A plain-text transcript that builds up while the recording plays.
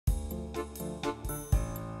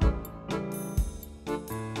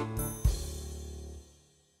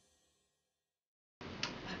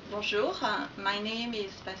Bonjour, my name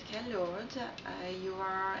is Pascale. You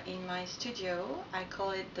are in my studio. I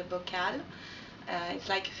call it the Bocal. It's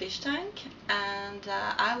like a fish tank, and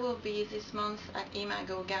I will be this month at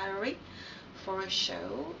IMAGO Gallery for a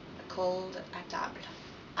show called À Table.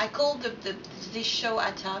 I called this show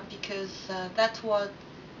À Table because that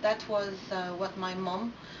was what my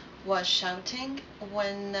mom was shouting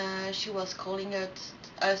when she was calling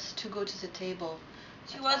us to go to the table.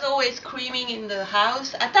 She was always screaming in the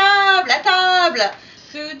house, "À table, à table!"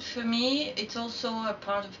 Food for me, it's also a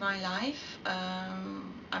part of my life.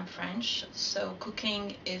 I'm French, so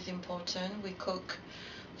cooking is important. We cook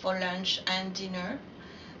for lunch and dinner,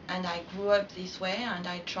 and I grew up this way, and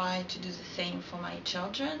I try to do the same for my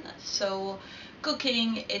children. So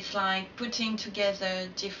cooking is like putting together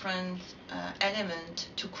different elements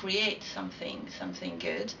to create something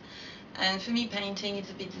good. And for me, painting is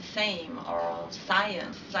a bit the same, or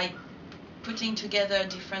science. It's like putting together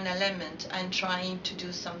different elements and trying to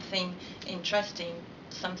do something interesting,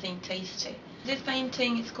 something tasty. This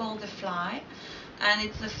painting is called The Fly, and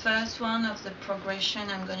it's the first one of the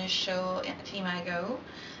progression I'm going to show at IMAGO.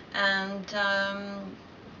 And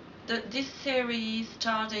this series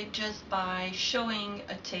started just by showing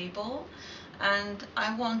a table, and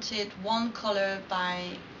I wanted one color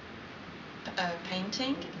by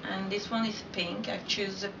painting, and this one is pink. I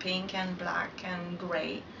choose the pink and black and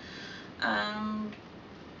gray,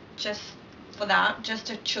 just for that, just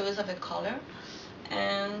a choice of a color.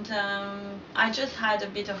 And I just had a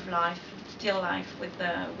bit of life, still life with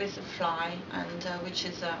the fly, and which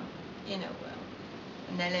is an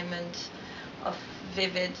element of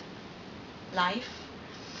vivid life.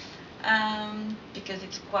 Because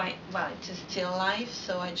it's quite, well, it's a still life,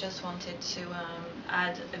 so I just wanted to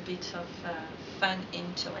add a bit of fun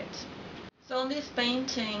into it. So on this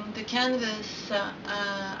painting, the canvas,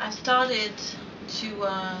 I started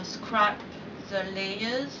to scrap the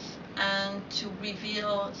layers and to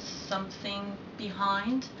reveal something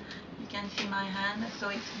behind. You can see my hand, so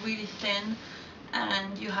it's really thin,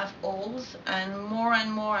 and you have holes, and more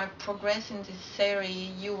I progress in this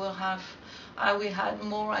series, I will have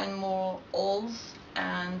more and more holes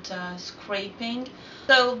and scraping.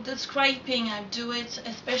 So the scraping, I do it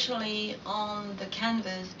especially on the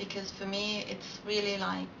canvas because for me it's really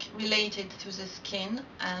like related to the skin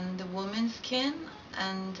and the woman's skin,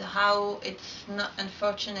 and how it's not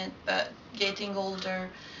unfortunate, but getting older,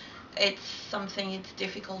 it's something it's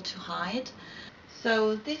difficult to hide.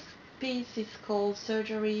 So this piece is called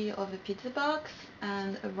Surgery of a Pizza Box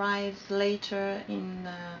and arrives later in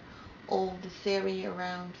all the series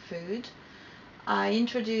around food. I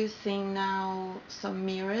introducing now some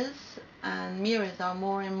mirrors, and mirrors are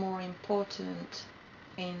more and more important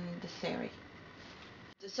in the series.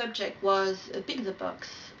 The subject was a pizza box,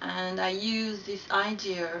 and I used this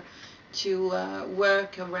idea to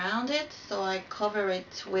work around it. So I covered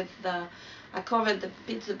the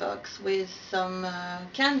pizza box with some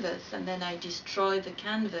canvas, and then I destroyed the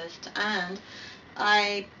canvas, and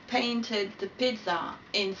I painted the pizza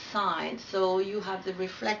inside, so you have the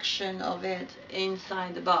reflection of it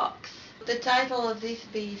inside the box. The title of this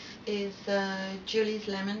piece is Julie's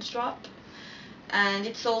Lemon Drop, and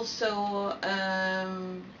it's also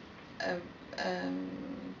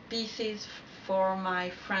pieces for my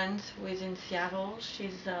friend who is in Seattle.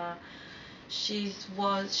 She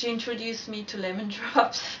introduced me to lemon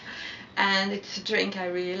drops, and it's a drink I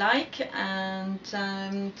really like, and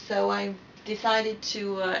so I decided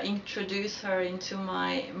to introduce her into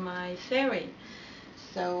my series.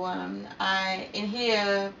 So in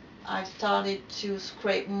here I've started to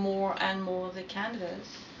scrape more and more the canvas.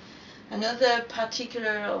 Another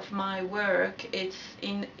particular of my work, it's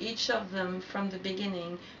in each of them from the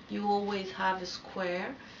beginning you always have a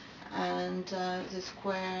square, and the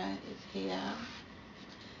square is here,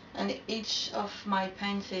 and each of my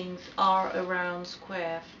paintings are around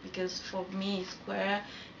square, because for me square,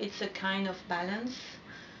 it's a kind of balance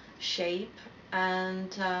shape,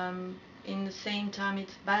 and in the same time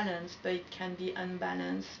it's balanced, but it can be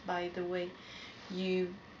unbalanced by the way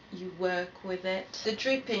you work with it. The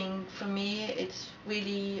dripping for me, it's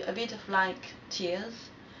really a bit of like tears,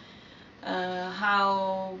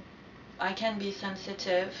 how I can be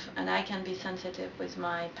sensitive, and I can be sensitive with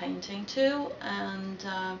my painting too, and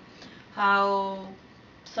how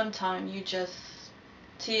sometimes you just,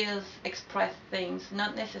 tears express things,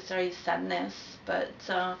 not necessarily sadness, but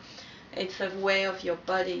it's a way of your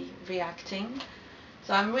body reacting.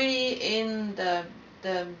 So I'm really in the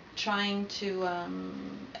trying to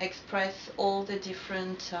express all the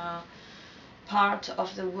different part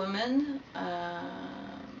of the woman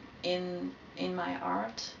in my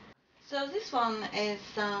art. So this one is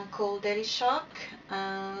called Deli Shock,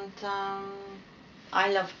 and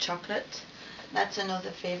I love chocolate. That's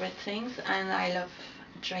another favorite thing, and I love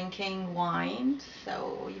drinking wine,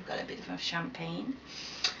 so you've got a bit of champagne.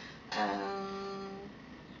 I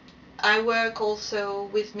work also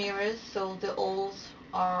with mirrors, so the oils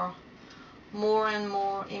are more and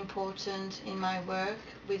more important in my work,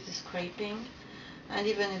 with the scraping and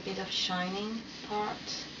even a bit of shining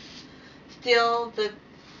part. Still, the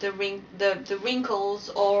wrinkles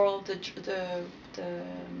or the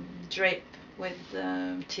drip with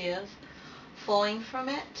tears falling from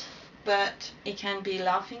it, but it can be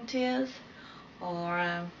laughing tears,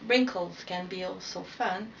 or wrinkles can be also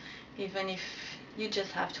fun, even if you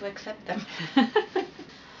just have to accept them.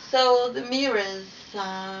 So the mirrors,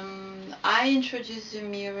 I introduced the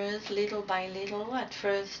mirrors little by little. At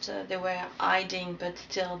first they were hiding but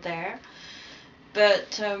still there.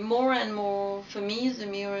 But more and more, for me, the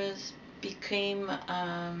mirrors became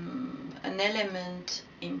an element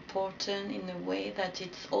important in a way that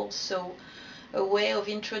it's also a way of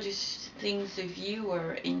introducing the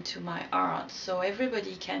viewer into my art. So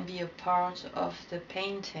everybody can be a part of the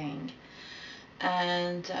painting.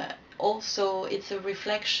 And also it's a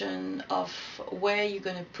reflection of where you're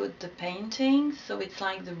going to put the painting. So it's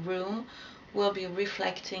like the room will be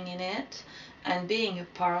reflecting in it and being a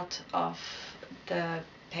part of the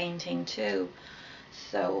painting too.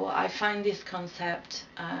 So I find this concept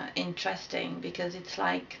interesting, because it's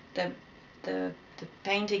like the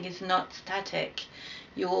painting is not static.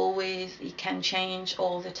 It can change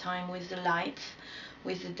all the time with the lights,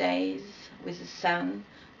 with the days, with the sun,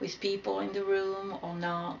 with people in the room or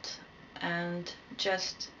not, and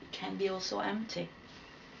just it can be also empty.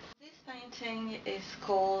 This painting is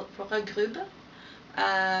called Grube.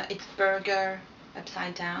 It's burger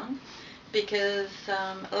upside down, because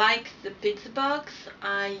like the pizza box,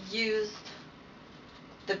 I used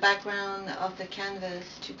the background of the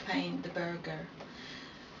canvas to paint the burger.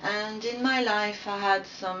 And in my life I had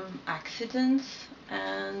some accidents,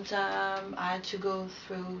 and I had to go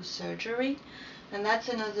through surgery, and that's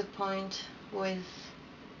another point with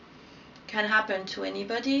can happen to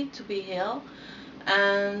anybody, to be ill,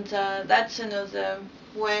 and that's another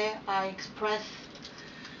way I express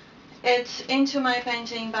it into my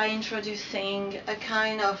painting, by introducing a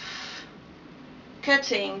kind of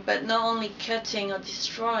cutting, but not only cutting or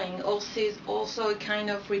destroying, also a kind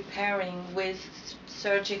of repairing with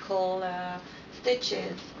surgical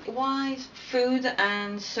stitches. Why food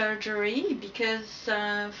and surgery? Because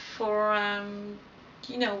for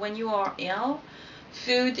when you are ill,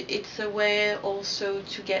 food, it's a way also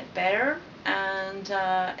to get better, and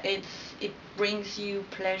it brings you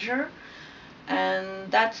pleasure,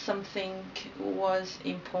 and that's something was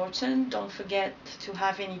important. Don't forget to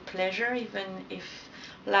have any pleasure, even if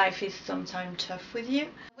life is sometimes tough with you.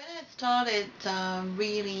 When I started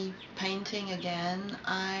really painting again,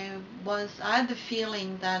 I had the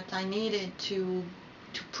feeling that I needed to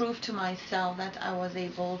prove to myself that I was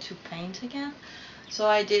able to paint again. So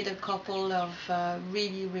I did a couple of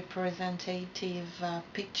really representative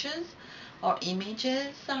pictures or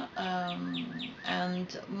images,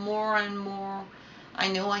 and more I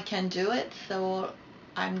know I can do it, so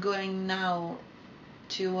I'm going now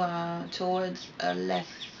to towards a less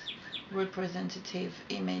representative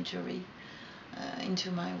imagery into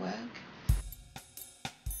my work.